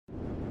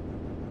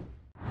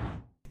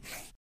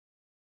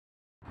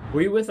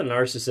Were you with a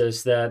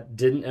narcissist that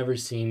didn't ever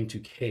seem to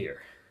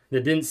care?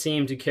 That didn't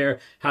seem to care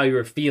how you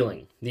were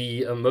feeling,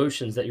 the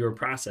emotions that you were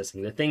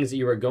processing, the things that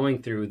you were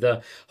going through,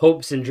 the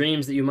hopes and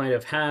dreams that you might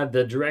have had,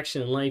 the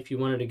direction in life you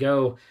wanted to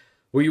go?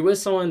 Were you with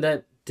someone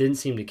that didn't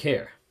seem to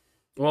care?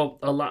 Well,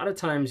 a lot of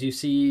times you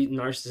see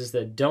narcissists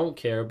that don't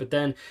care, but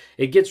then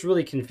it gets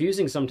really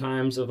confusing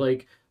sometimes of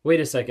like, wait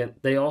a second,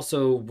 they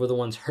also were the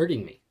ones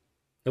hurting me.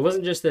 It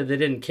wasn't just that they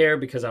didn't care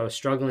because I was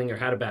struggling or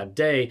had a bad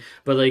day,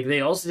 but like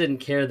they also didn't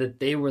care that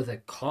they were the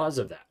cause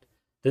of that.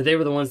 That they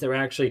were the ones that were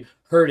actually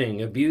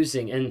hurting,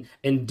 abusing,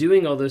 and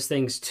doing all those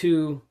things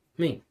to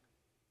me.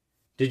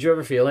 Did you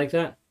ever feel like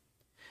that?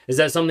 Is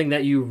that something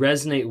that you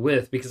resonate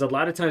with? Because a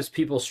lot of times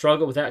people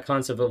struggle with that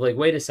concept of like,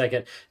 wait a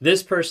second,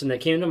 this person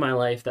that came into my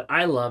life that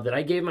I love, that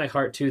I gave my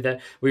heart to,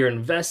 that we were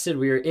invested,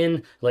 we were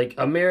in like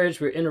a marriage,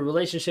 we were in a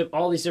relationship,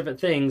 all these different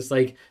things,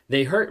 like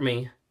they hurt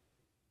me,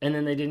 and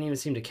then they didn't even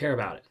seem to care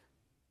about it.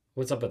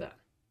 What's up with that?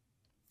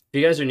 If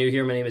you guys are new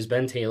here, my name is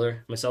Ben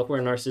Taylor. I'm a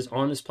self-aware narcissist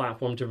on this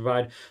platform to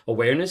provide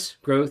awareness,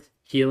 growth,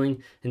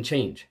 healing, and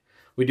change.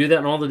 We do that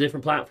on all the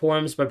different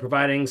platforms by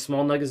providing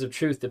small nuggets of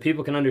truth that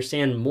people can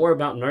understand more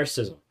about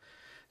narcissism.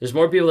 There's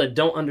more people that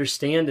don't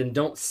understand and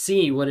don't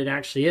see what it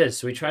actually is.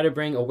 So we try to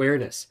bring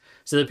awareness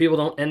so that people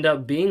don't end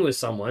up being with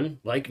someone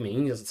like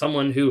me,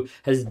 someone who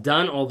has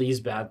done all these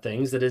bad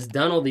things, that has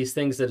done all these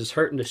things that has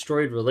hurt and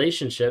destroyed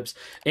relationships,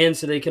 and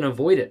so they can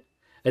avoid it.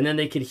 And then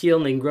they can heal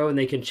and they can grow and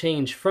they can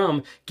change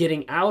from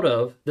getting out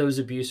of those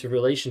abusive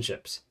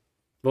relationships.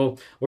 Well,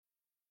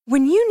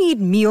 When you need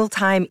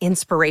mealtime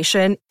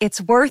inspiration,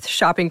 it's worth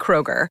shopping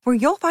Kroger, where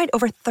you'll find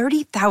over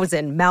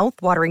 30,000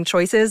 mouth-watering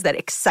choices that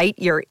excite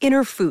your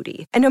inner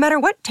foodie. And no matter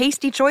what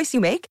tasty choice you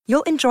make,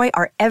 you'll enjoy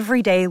our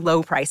everyday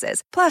low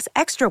prices, plus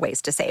extra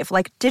ways to save,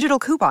 like digital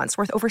coupons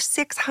worth over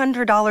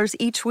 $600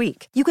 each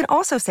week. You can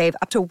also save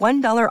up to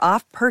 $1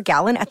 off per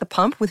gallon at the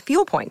pump with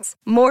fuel points.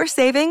 More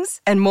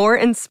savings and more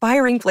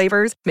inspiring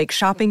flavors make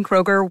shopping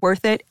Kroger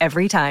worth it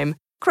every time.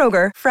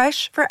 Kroger,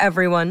 fresh for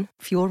everyone.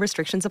 Fuel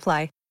restrictions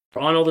apply.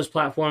 on all those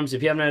platforms.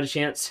 If you haven't had a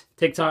chance,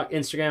 TikTok,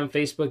 Instagram,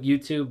 Facebook,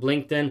 YouTube,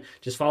 LinkedIn,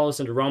 just follow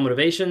us under Raw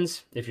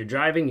Motivations. If you're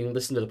driving, you can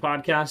listen to the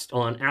podcast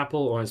on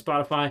Apple or on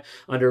Spotify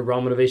under Raw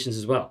Motivations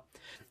as well.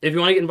 If you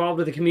want to get involved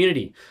with the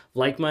community,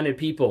 like-minded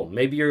people,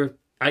 maybe you're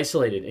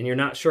isolated and you're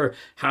not sure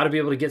how to be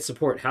able to get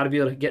support, how to be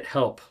able to get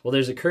help. Well,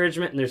 there's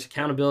encouragement and there's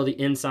accountability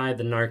inside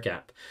the NARC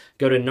app.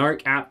 Go to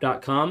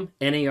narcapp.com,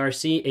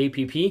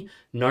 N-A-R-C-A-P-P,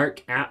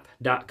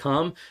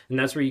 narcapp.com, and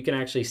that's where you can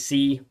actually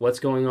see what's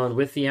going on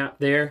with the app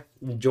there,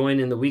 join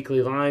in the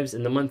weekly lives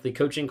and the monthly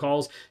coaching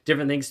calls,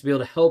 different things to be able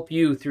to help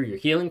you through your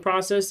healing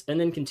process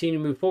and then continue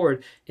to move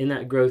forward in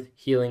that growth,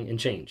 healing, and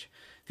change.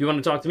 If you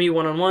want to talk to me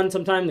one-on-one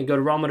sometime, then go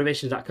to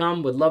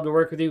rawmotivations.com. Would love to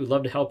work with you. Would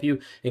love to help you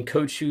and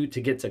coach you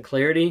to get to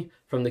clarity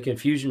from the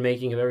confusion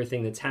making of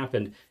everything that's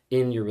happened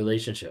in your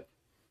relationship.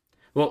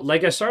 Well,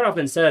 like I started off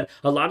and said,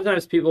 a lot of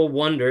times people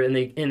wonder and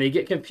they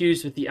get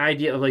confused with the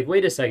idea of like,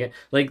 wait a second,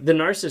 like the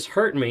narcissist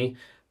hurt me,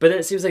 but then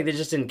it seems like they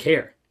just didn't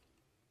care.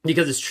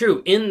 Because it's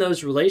true, in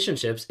those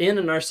relationships, in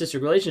a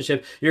narcissistic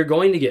relationship, you're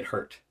going to get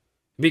hurt.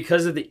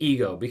 Because of the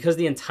ego, because of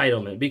the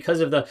entitlement,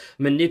 because of the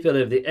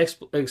manipulative, the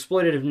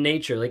exploitative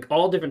nature, like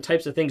all different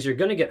types of things, you're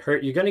going to get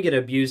hurt, you're going to get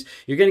abused,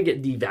 you're going to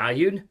get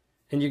devalued,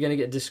 and you're going to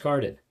get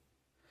discarded.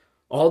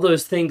 All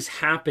those things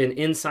happen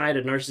inside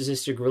a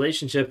narcissistic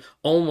relationship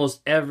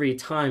almost every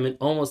time in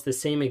almost the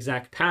same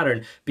exact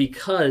pattern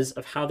because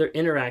of how they're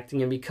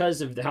interacting and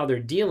because of how they're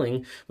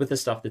dealing with the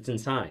stuff that's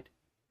inside.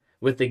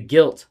 With the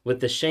guilt, with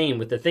the shame,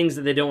 with the things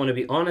that they don't want to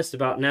be honest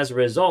about. And as a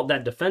result,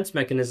 that defense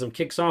mechanism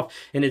kicks off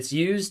and it's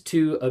used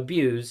to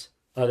abuse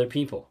other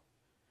people.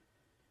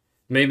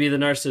 Maybe the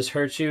narcissist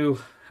hurt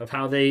you of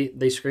how they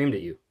screamed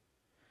at you,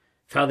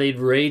 of how they'd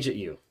rage at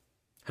you,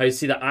 how you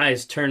see the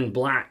eyes turn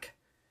black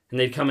and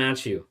they'd come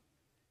at you.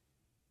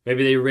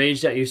 Maybe they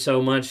raged at you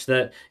so much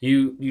that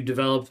you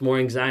developed more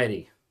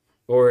anxiety,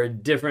 or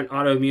different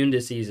autoimmune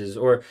diseases,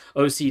 or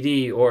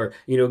OCD, or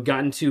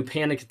got into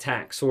panic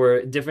attacks,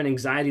 or different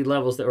anxiety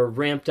levels that were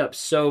ramped up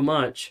so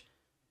much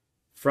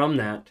from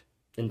that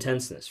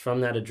intenseness,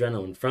 from that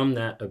adrenaline, from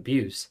that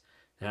abuse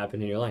that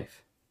happened in your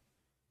life.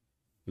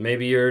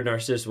 Maybe your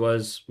narcissist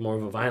was more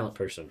of a violent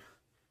person,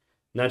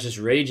 not just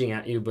raging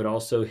at you, but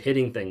also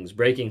hitting things,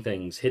 breaking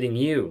things, hitting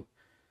you,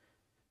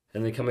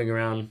 and then coming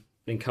around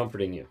and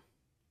comforting you,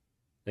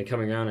 and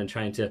coming around and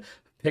trying to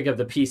pick up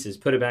the pieces,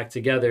 put it back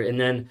together, and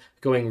then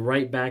going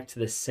right back to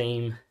the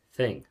same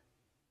thing.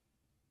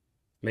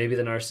 Maybe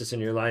the narcissist in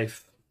your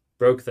life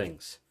broke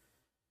things,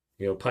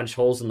 punched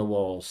holes in the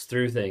walls,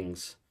 threw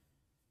things,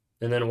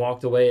 and then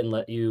walked away and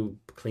let you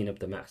clean up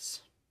the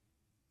mess.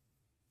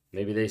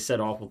 Maybe they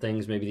said awful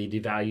things, maybe they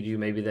devalued you,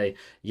 maybe they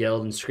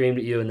yelled and screamed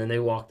at you, and then they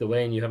walked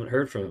away and you haven't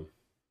heard from them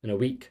in a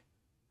week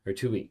or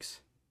 2 weeks.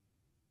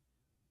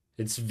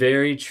 It's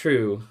very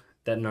true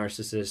that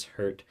narcissists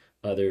hurt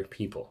other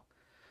people.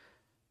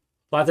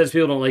 A lot of times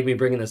people don't like me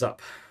bringing this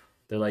up.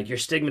 They're like, you're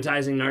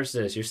stigmatizing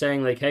narcissists. You're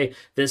saying like, hey,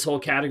 this whole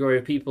category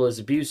of people is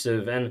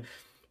abusive. And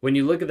when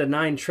you look at the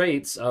 9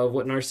 traits of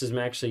what narcissism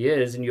actually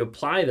is and you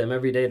apply them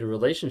every day to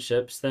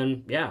relationships,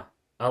 then yeah,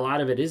 a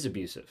lot of it is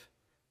abusive.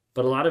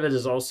 But a lot of it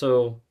is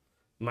also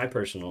my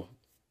personal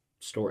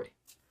story,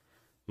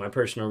 my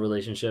personal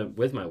relationship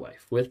with my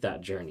wife, with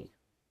that journey.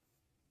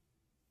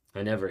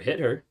 I never hit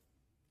her,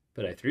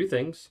 but I threw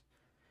things.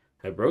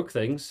 I broke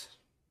things.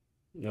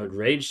 I'd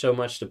rage so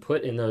much to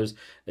put in those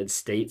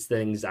states, the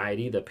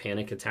anxiety, the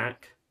panic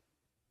attack.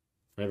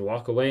 I'd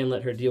walk away and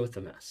let her deal with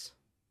the mess.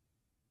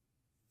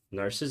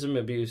 Narcissism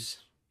abuse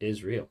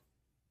is real.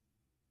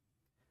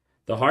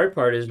 The hard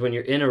part is when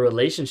you're in a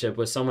relationship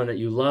with someone that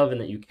you love and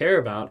that you care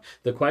about,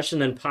 the question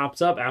then pops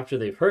up after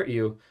they've hurt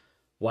you,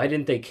 why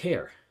didn't they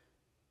care?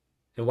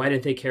 And why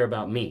didn't they care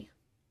about me?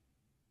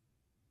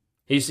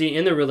 You see,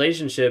 in the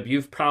relationship,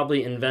 you've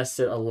probably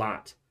invested a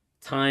lot.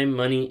 Time,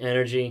 money,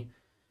 energy.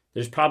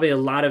 There's probably a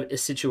lot of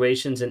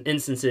situations and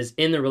instances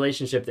in the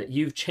relationship that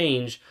you've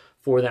changed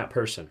for that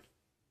person.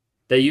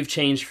 That you've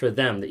changed for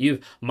them. That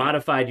you've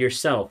modified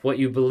yourself, what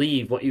you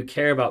believe, what you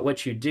care about,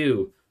 what you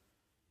do.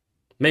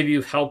 Maybe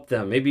you've helped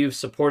them. Maybe you've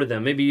supported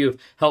them. Maybe you've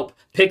helped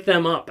pick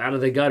them up out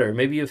of the gutter.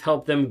 Maybe you've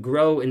helped them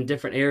grow in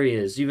different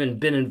areas. You've even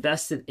been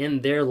invested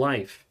in their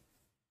life.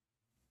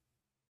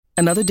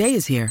 Another day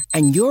is here,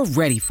 and you're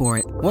ready for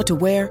it. What to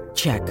wear?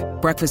 Check.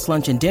 Breakfast,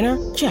 lunch, and dinner?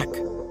 Check.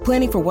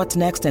 Planning for what's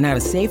next and how to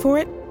save for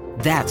it?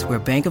 That's where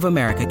Bank of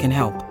America can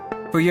help.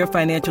 For your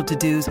financial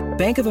to-dos,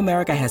 Bank of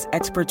America has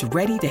experts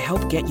ready to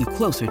help get you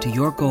closer to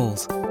your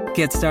goals.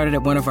 Get started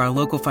at one of our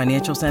local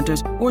financial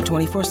centers or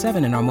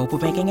 24/7 in our mobile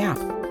banking app.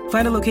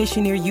 Find a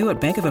location near you at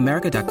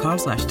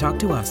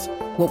bankofamerica.com/talktous.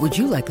 What would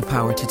you like the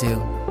power to do?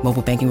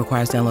 Mobile banking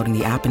requires downloading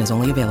the app and is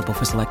only available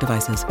for select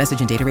devices. Message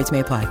and data rates may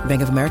apply.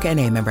 Bank of America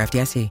N.A., member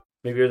FDIC.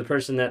 Maybe you're the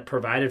person that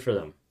provided for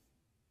them.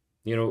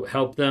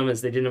 Helped them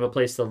as they didn't have a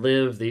place to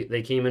live.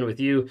 They came in with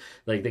you,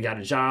 like they got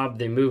a job,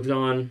 they moved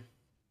on.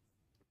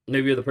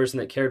 Maybe you're the person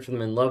that cared for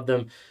them and loved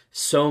them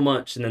so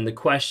much. And then the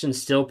question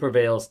still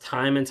prevails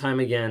time and time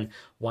again,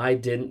 why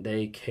didn't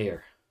they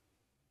care?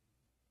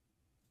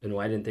 And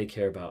why didn't they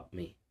care about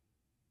me?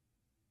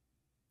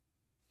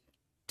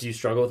 Do you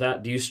struggle with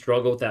that? Do you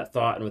struggle with that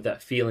thought and with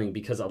that feeling?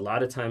 Because a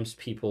lot of times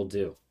people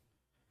do.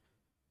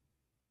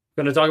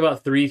 I'm going to talk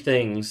about 3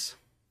 things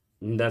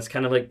that's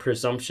kind of like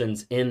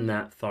presumptions in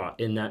that thought,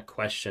 in that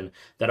question,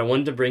 that I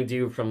wanted to bring to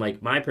you from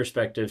like my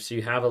perspective so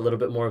you have a little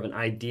bit more of an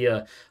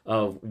idea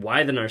of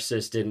why the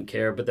narcissist didn't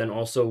care, but then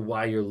also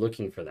why you're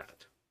looking for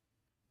that.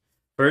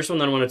 First one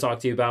that I want to talk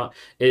to you about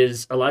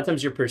is a lot of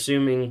times you're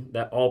presuming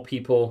that all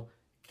people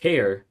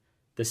care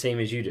the same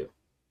as you do.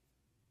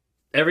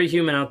 Every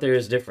human out there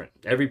is different.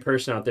 Every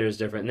person out there is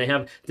different. And they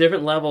have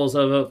different levels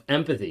of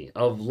empathy,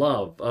 of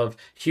love, of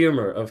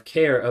humor, of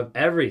care, of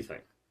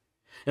everything.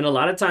 And a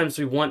lot of times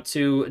we want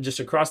to, just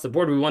across the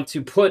board, we want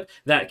to put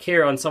that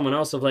care on someone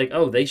else of like,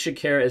 oh, they should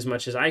care as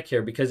much as I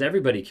care because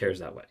everybody cares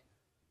that way.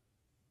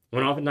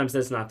 When oftentimes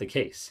that's not the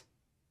case.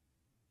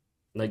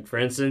 Like, for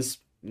instance,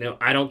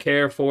 I don't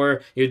care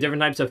for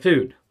different types of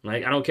food.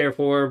 Like, I don't care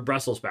for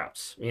Brussels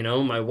sprouts.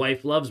 My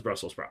wife loves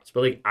Brussels sprouts,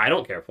 but like, I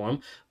don't care for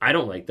them. I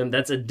don't like them.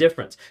 That's a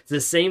difference. It's the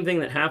same thing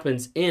that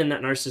happens in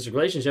that narcissistic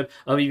relationship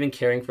of even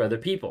caring for other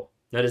people.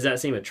 Now, does that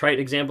seem a trite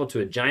example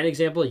to a giant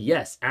example?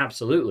 Yes,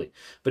 absolutely.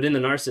 But in the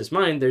narcissist's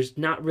mind, there's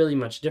not really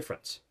much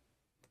difference.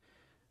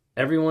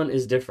 Everyone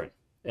is different,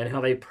 and how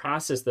they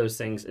process those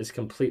things is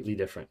completely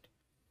different.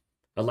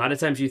 A lot of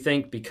times you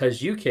think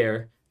because you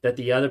care that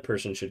the other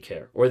person should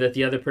care, or that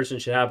the other person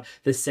should have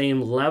the same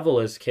level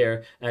of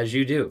care as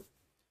you do,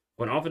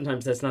 when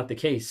oftentimes that's not the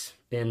case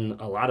in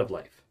a lot of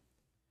life.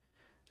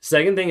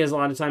 Second thing is a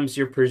lot of times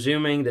you're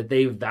presuming that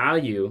they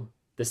value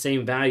the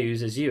same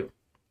values as you.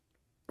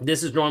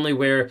 This is normally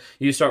where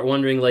you start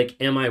wondering, like,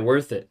 am I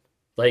worth it?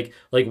 Like,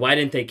 why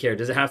didn't they care?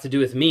 Does it have to do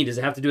with me? Does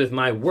it have to do with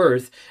my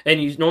worth?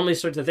 And you normally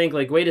start to think,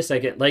 like, wait a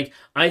second, like,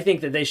 I think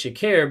that they should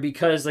care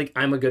because, like,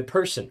 I'm a good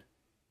person.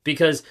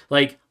 Because,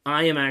 like,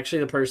 I am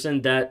actually the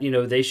person that,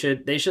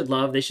 they should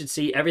love. They should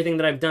see everything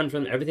that I've done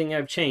from everything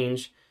I've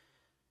changed.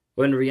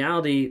 When in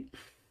reality,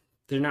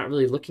 they're not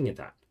really looking at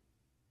that.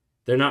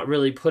 They're not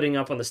really putting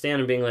up on the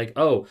stand and being like,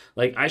 oh,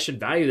 like, I should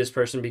value this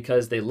person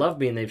because they love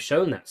me and they've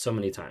shown that so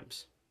many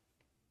times.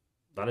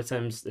 A lot of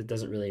times it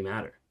doesn't really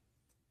matter.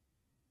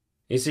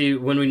 You see,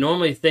 when we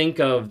normally think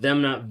of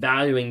them not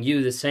valuing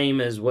you the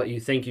same as what you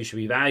think you should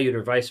be valued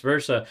or vice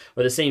versa,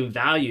 or the same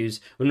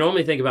values, we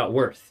normally think about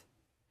worth.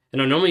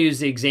 And I normally use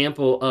the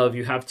example of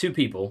you have 2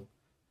 people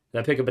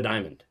that pick up a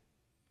diamond.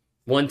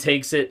 One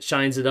takes it,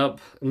 shines it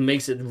up,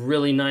 makes it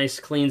really nice,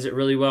 cleans it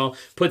really well,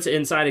 puts it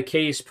inside a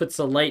case, puts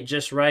the light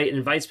just right,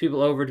 invites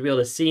people over to be able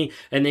to see,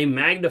 and they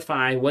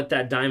magnify what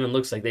that diamond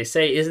looks like. They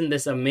say, isn't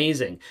this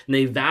amazing? And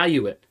they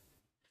value it.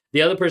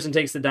 The other person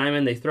takes the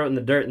diamond, they throw it in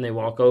the dirt, and they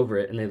walk over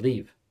it, and they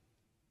leave.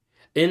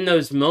 In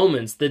those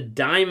moments, the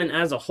diamond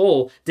as a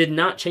whole did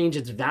not change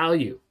its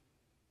value.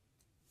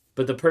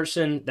 But the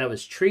person that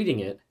was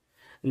treating it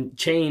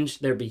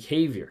changed their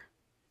behavior.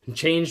 and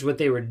changed what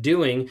they were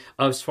doing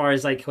as far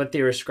as like what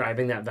they were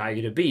ascribing that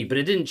value to be. But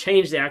it didn't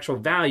change the actual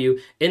value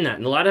in that.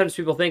 And a lot of times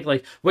people think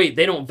like, wait,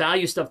 they don't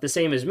value stuff the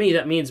same as me.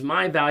 That means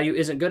my value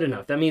isn't good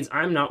enough. That means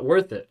I'm not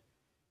worth it.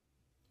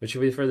 Which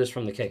would be furthest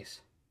from the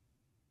case.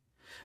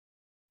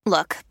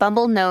 Look,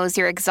 Bumble knows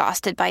you're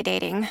exhausted by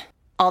dating.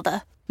 All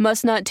the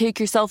must not take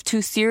yourself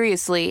too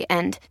seriously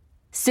and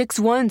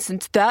 6'1"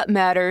 since that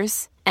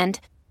matters. And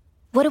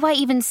what do I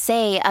even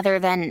say other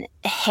than,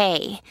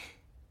 hey?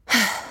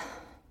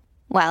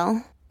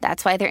 Well,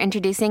 that's why they're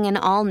introducing an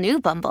all-new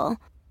Bumble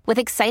with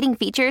exciting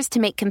features to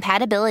make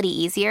compatibility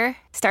easier,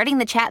 starting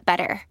the chat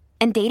better,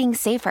 and dating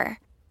safer.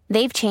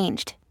 They've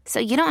changed, so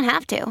you don't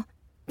have to.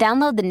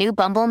 Download the new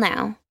Bumble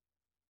now.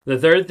 The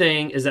third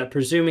thing is that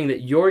presuming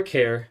that your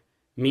care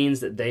means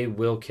that they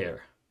will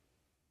care.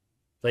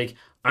 Like,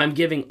 I'm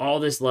giving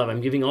all this love,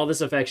 I'm giving all this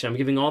affection, I'm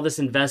giving all this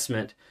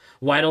investment.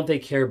 Why don't they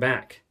care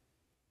back?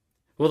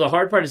 Well, the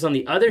hard part is on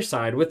the other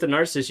side. With the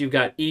narcissist, you've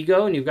got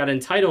ego and you've got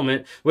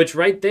entitlement, which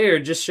right there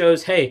just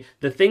shows, hey,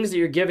 the things that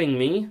you're giving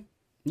me,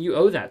 you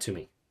owe that to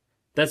me.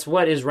 That's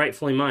what is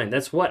rightfully mine.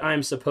 That's what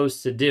I'm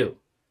supposed to do.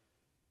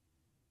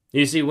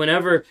 You see,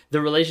 whenever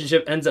the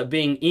relationship ends up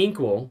being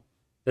equal,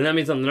 then that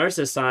means on the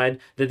narcissist side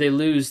that they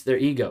lose their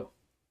ego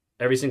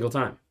every single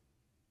time.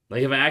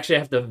 Like if I actually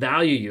have to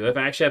value you, if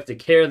I actually have to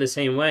care the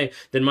same way,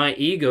 then my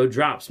ego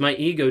drops, my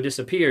ego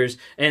disappears,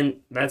 and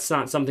that's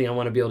not something I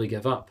want to be able to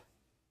give up.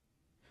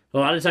 A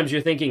lot of times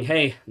you're thinking,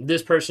 hey,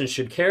 this person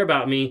should care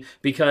about me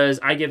because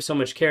I give so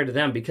much care to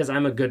them, because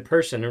I'm a good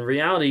person. In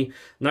reality,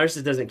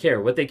 narcissist doesn't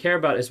care. What they care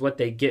about is what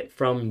they get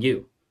from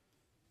you.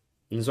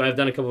 And so I've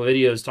done a couple of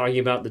videos talking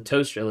about the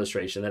toaster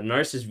illustration, that a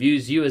narcissist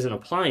views you as an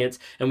appliance,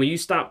 and when you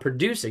stop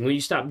producing, when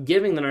you stop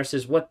giving the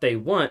narcissist what they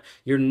want,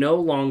 you're no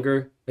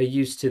longer a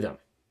use to them.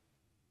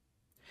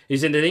 You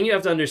see, the thing you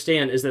have to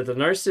understand is that the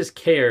narcissist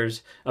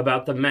cares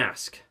about the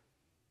mask,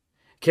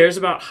 cares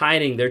about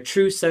hiding their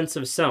true sense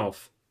of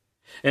self,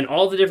 and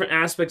all the different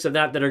aspects of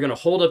that are going to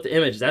hold up the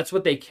image. That's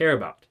what they care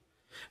about.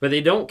 But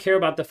they don't care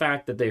about the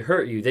fact that they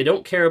hurt you. They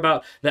don't care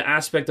about the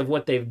aspect of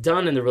what they've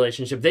done in the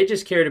relationship. They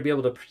just care to be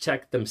able to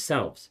protect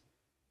themselves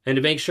and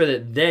to make sure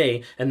that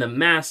they and the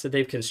mask that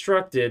they've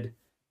constructed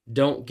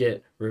don't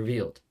get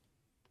revealed.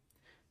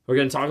 We're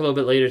going to talk a little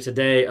bit later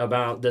today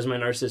about, does my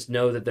narcissist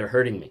know that they're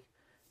hurting me?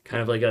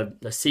 Kind of like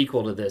a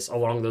sequel to this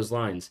along those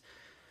lines.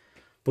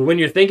 But when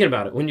you're thinking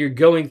about it, when you're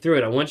going through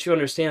it, I want you to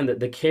understand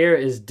that the care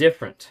is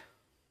different.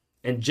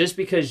 And just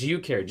because you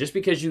care, just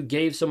because you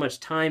gave so much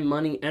time,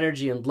 money,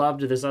 energy, and love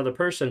to this other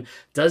person,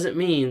 doesn't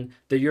mean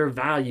that your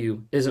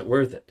value isn't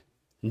worth it.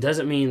 It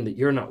doesn't mean that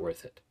you're not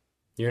worth it.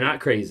 You're not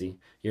crazy.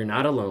 You're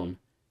not alone.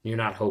 You're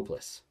not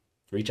hopeless.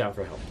 Reach out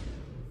for help.